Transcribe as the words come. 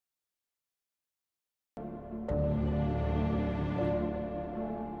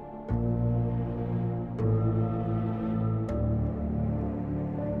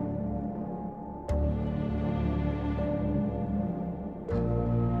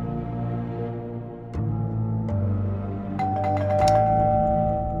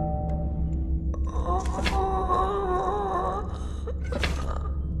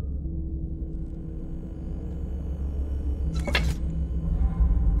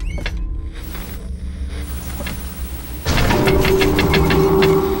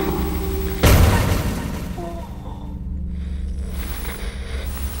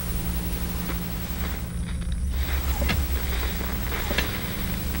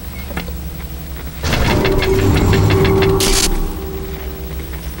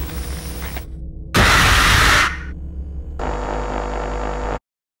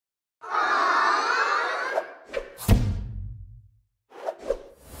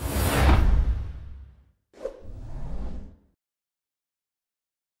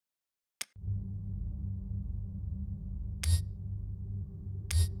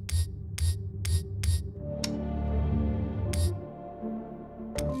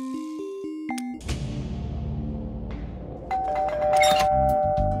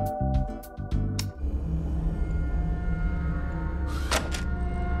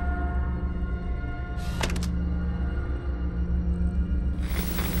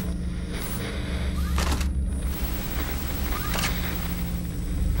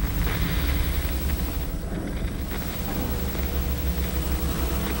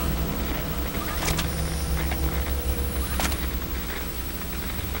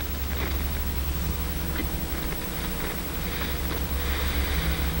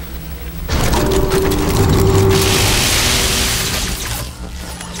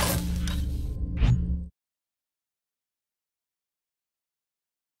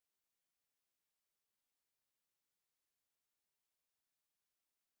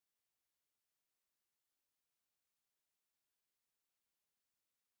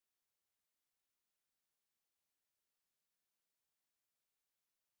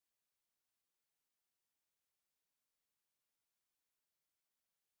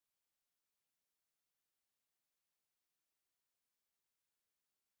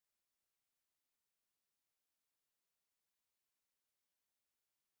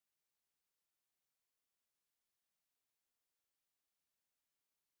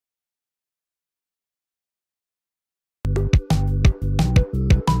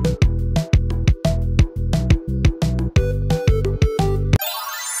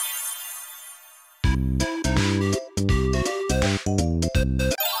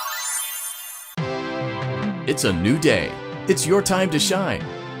It's a new day. It's your time to shine.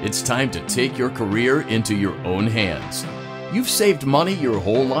 It's time to take your career into your own hands. You've saved money your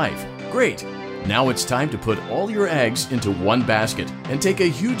whole life. Great. Now it's time to put all your eggs into one basket and take a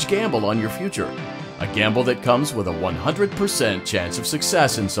huge gamble on your future. A gamble that comes with a 100% chance of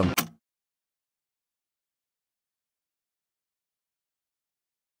success in some.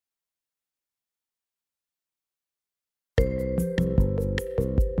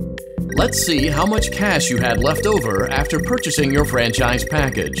 Let's see how much cash you had left over after purchasing your franchise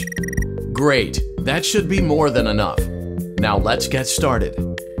package. Great, that should be more than enough. Now let's get started.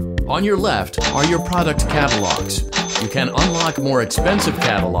 On your left are your product catalogs. You can unlock more expensive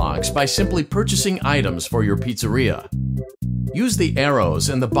catalogs by simply purchasing items for your pizzeria. Use the arrows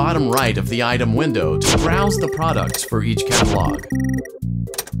in the bottom right of the item window to browse the products for each catalog.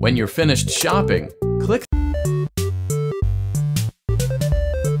 When you're finished shopping, click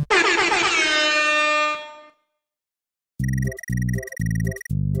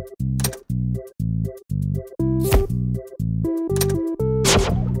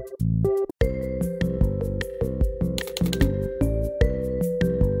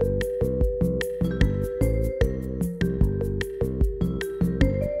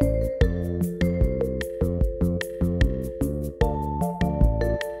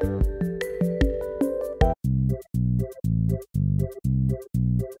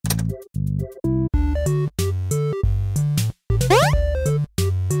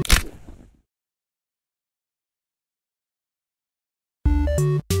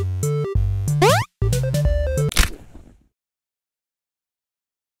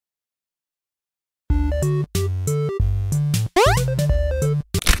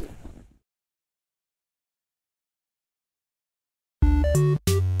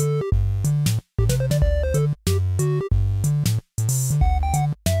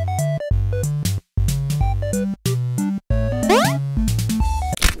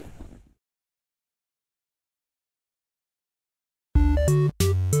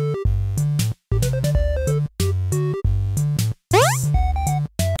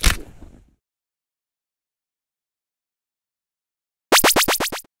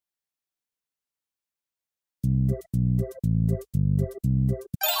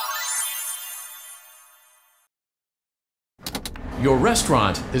Your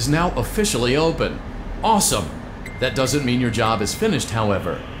restaurant is now officially open. Awesome! That doesn't mean your job is finished,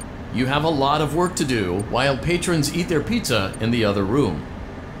 however. You have a lot of work to do while patrons eat their pizza in the other room.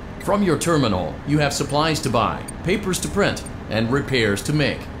 From your terminal, you have supplies to buy, papers to print, and repairs to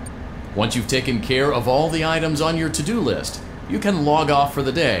make. Once you've taken care of all the items on your to-do list, you can log off for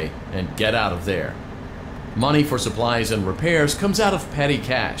the day and get out of there. Money for supplies and repairs comes out of petty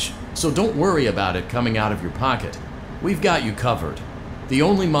cash, so don't worry about it coming out of your pocket. We've got you covered. The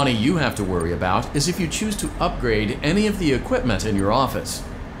only money you have to worry about is if you choose to upgrade any of the equipment in your office.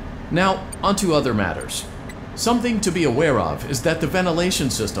 Now, onto other matters. Something to be aware of is that the ventilation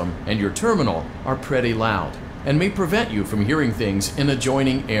system and your terminal are pretty loud and may prevent you from hearing things in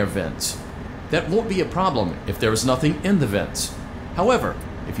adjoining air vents. That won't be a problem if there is nothing in the vents. However,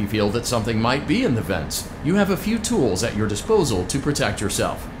 if you feel that something might be in the vents, you have a few tools at your disposal to protect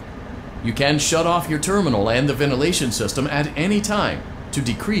yourself. You can shut off your terminal and the ventilation system at any time to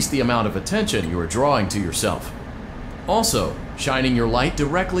decrease the amount of attention you are drawing to yourself. Also, shining your light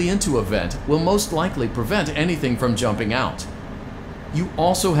directly into a vent will most likely prevent anything from jumping out. You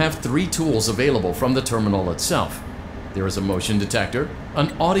also have 3 tools available from the terminal itself. There is a motion detector,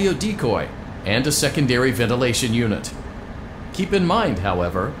 an audio decoy, and a secondary ventilation unit. Keep in mind,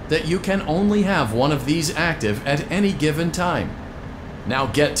 however, that you can only have one of these active at any given time. Now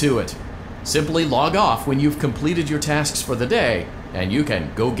get to it. Simply log off when you've completed your tasks for the day, and you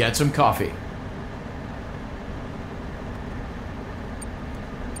can go get some coffee.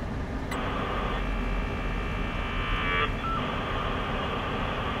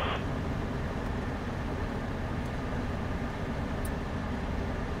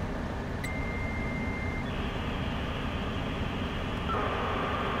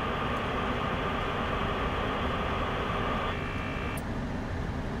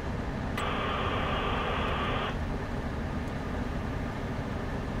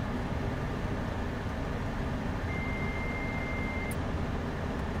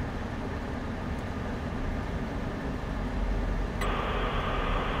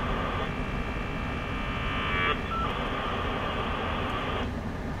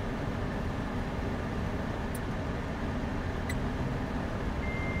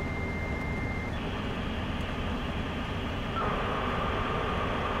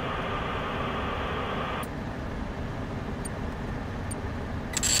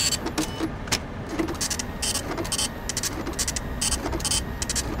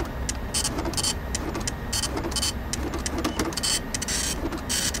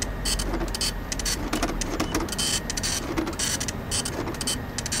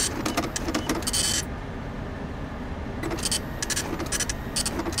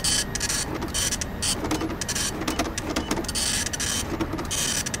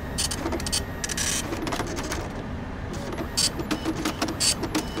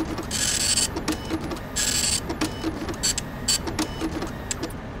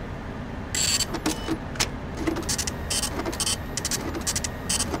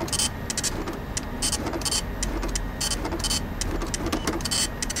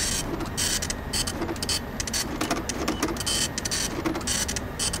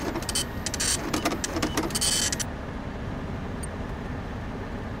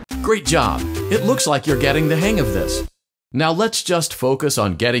 Great job! It looks like you're getting the hang of this. Now let's just focus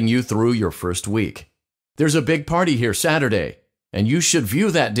on getting you through your first week. There's a big party here Saturday, and you should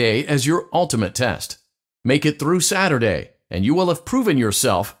view that day as your ultimate test. Make it through Saturday, and you will have proven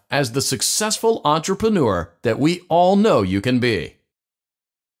yourself as the successful entrepreneur that we all know you can be.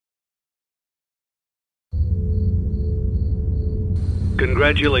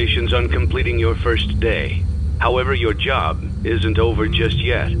 Congratulations on completing your first day. However, your job isn't over just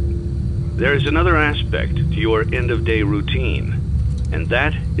yet. There is another aspect to your end-of-day routine, and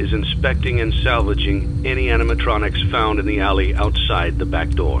that is inspecting and salvaging any animatronics found in the alley outside the back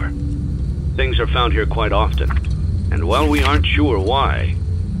door. Things are found here quite often, and while we aren't sure why,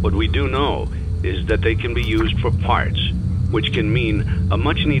 what we do know is that they can be used for parts, which can mean a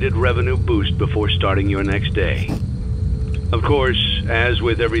much-needed revenue boost before starting your next day. Of course, as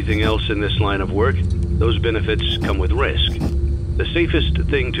with everything else in this line of work, those benefits come with risk. The safest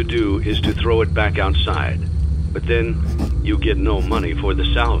thing to do is to throw it back outside, but then you get no money for the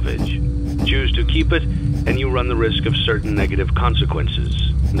salvage. Choose to keep it, and you run the risk of certain negative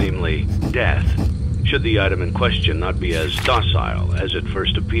consequences, namely death, should the item in question not be as docile as it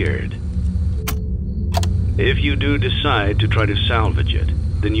first appeared. If you do decide to try to salvage it,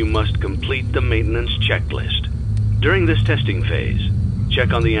 then you must complete the maintenance checklist. During this testing phase,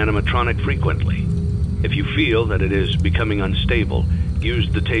 check on the animatronic frequently. If you feel that it is becoming unstable,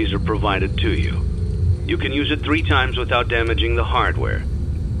 use the taser provided to you. You can use it 3 times without damaging the hardware.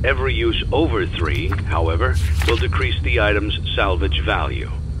 Every use over 3, however, will decrease the item's salvage value.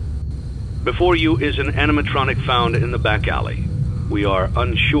 Before you is an animatronic found in the back alley. We are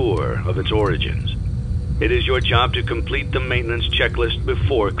unsure of its origins. It is your job to complete the maintenance checklist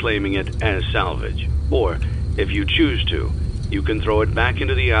before claiming it as salvage. Or, if you choose to, you can throw it back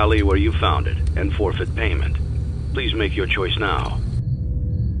into the alley where you found it and forfeit payment. Please make your choice now.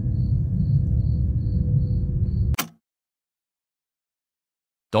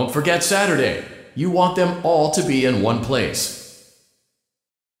 Don't forget Saturday. You want them all to be in one place.